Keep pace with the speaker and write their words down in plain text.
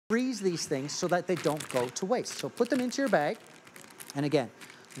freeze these things so that they don't go to waste. So put them into your bag, and again,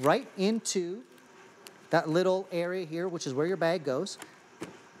 right into that little area here, which is where your bag goes,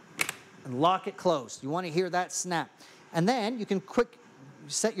 and lock it closed. You want to hear that snap. And then you can quick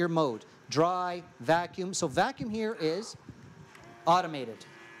set your mode. Dry, vacuum. So vacuum here is automated,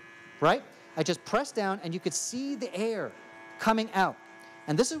 right? I just press down and you could see the air coming out.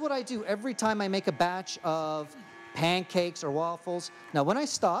 And this is what I do every time I make a batch of pancakes or waffles. Now when I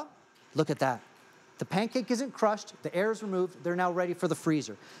stop, look at that. The pancake isn't crushed, the air is removed, they're now ready for the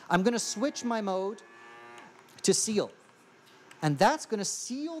freezer. I'm gonna switch my mode to seal. And that's gonna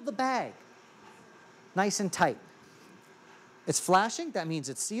seal the bag nice and tight. It's flashing, that means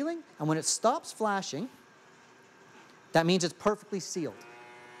it's sealing, and when it stops flashing, that means it's perfectly sealed.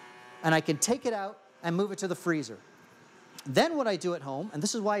 And I can take it out and move it to the freezer. Then what I do at home, and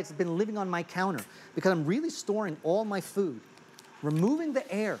this is why it's been living on my counter, because I'm really storing all my food, removing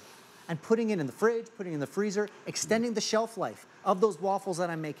the air and putting it in the fridge, putting it in the freezer, extending the shelf life of those waffles that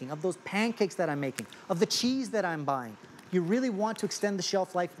I'm making, of those pancakes that I'm making, of the cheese that I'm buying. You really want to extend the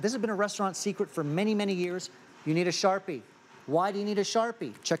shelf life. This has been a restaurant secret for many, many years. You need a Sharpie. Why do you need a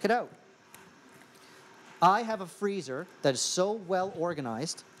Sharpie? Check it out. I have a freezer that is so well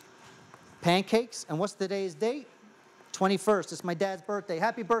organized. Pancakes, and what's today's date? 21st. It's my dad's birthday.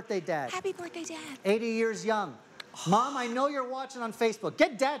 Happy birthday, Dad. Happy birthday, Dad. 80 years young. Mom, I know you're watching on Facebook.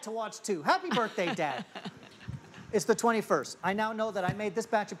 Get Dad to watch too. Happy birthday, Dad. It's the 21st. I now know that I made this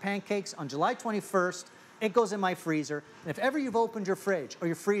batch of pancakes on July 21st. It goes in my freezer. And if ever you've opened your fridge or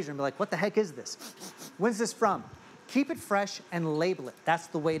your freezer and be like, what the heck is this? When's this from? Keep it fresh and label it. That's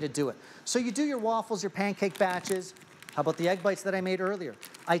the way to do it. So you do your waffles, your pancake batches. How about the egg bites that I made earlier?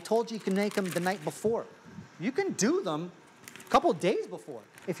 I told you you can make them the night before. You can do them a couple days before.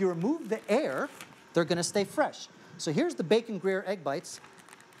 If you remove the air, they're gonna stay fresh. So here's the bacon Gruyere egg bites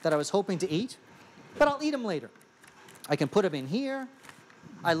that I was hoping to eat, but I'll eat them later. I can put them in here.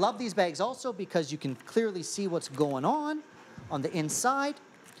 I love these bags also because you can clearly see what's going on the inside.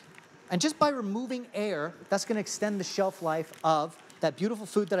 And just by removing air, that's gonna extend the shelf life of that beautiful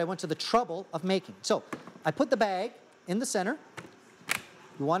food that I went to the trouble of making. So I put the bag in the center.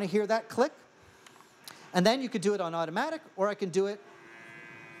 You wanna hear that click? And then you could do it on automatic, or I can do it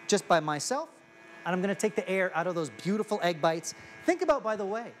just by myself. And I'm gonna take the air out of those beautiful egg bites. Think about, by the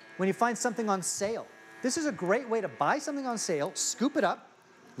way, when you find something on sale. This is a great way to buy something on sale, scoop it up.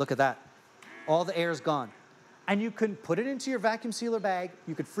 Look at that. All the air is gone. And you can put it into your vacuum sealer bag.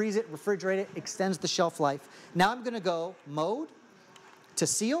 You could freeze it, refrigerate it, extends the shelf life. Now I'm gonna go mode to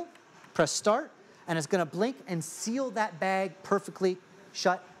seal, press start, and it's gonna blink and seal that bag perfectly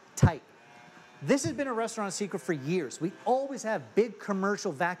shut tight. This has been a restaurant secret for years. We always have big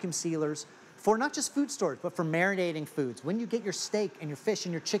commercial vacuum sealers for not just food storage, but for marinating foods. When you get your steak and your fish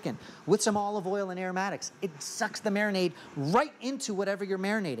and your chicken with some olive oil and aromatics, it sucks the marinade right into whatever you're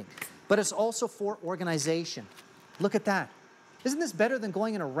marinating. But it's also for organization. Look at that. Isn't this better than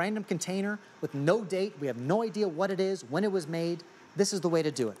going in a random container with no date? We have no idea what it is, when it was made. This is the way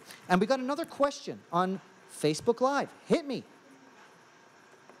to do it. And we got another question on Facebook Live. Hit me.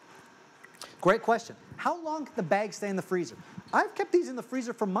 Great question. How long can the bag stay in the freezer? I've kept these in the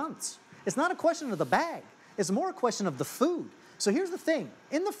freezer for months. It's not a question of the bag. It's more a question of the food. So here's the thing.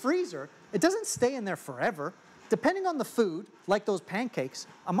 In the freezer, it doesn't stay in there forever. Depending on the food, like those pancakes,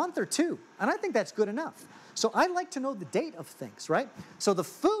 a month or two. And I think that's good enough. So I like to know the date of things, right? So the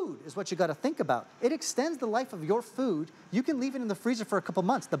food is what you got to think about. It extends the life of your food. You can leave it in the freezer for a couple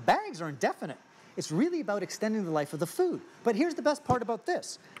months. The bags are indefinite. It's really about extending the life of the food. But here's the best part about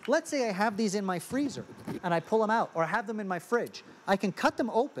this. Let's say I have these in my freezer and I pull them out, or I have them in my fridge. I can cut them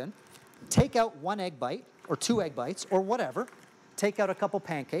open, take out one egg bite or two egg bites or whatever, take out a couple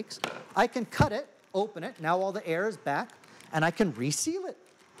pancakes. I can cut it, open it, now all the air is back, and I can reseal it,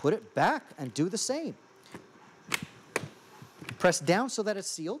 put it back and do the same. Press down so that it's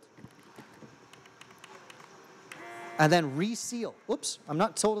sealed. And then reseal. Oops, I'm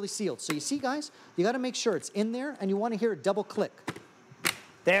not totally sealed. So you see, guys, you got to make sure it's in there, and you want to hear a double click.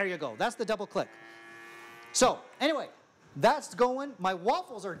 There you go. That's the double click. So anyway, that's going. My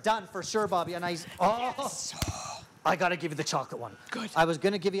waffles are done for sure, Bobby. And Yes. I got to give you the chocolate one. Good. I was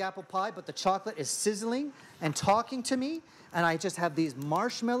going to give you apple pie, but the chocolate is sizzling and talking to me. And I just have these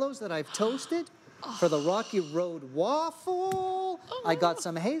marshmallows that I've toasted for the Rocky Road waffle. I got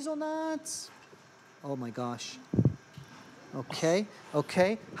some hazelnuts. Oh my gosh. Okay,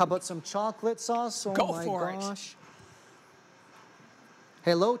 okay. How about some chocolate sauce? Oh Go my for gosh.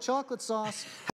 Hello, chocolate sauce.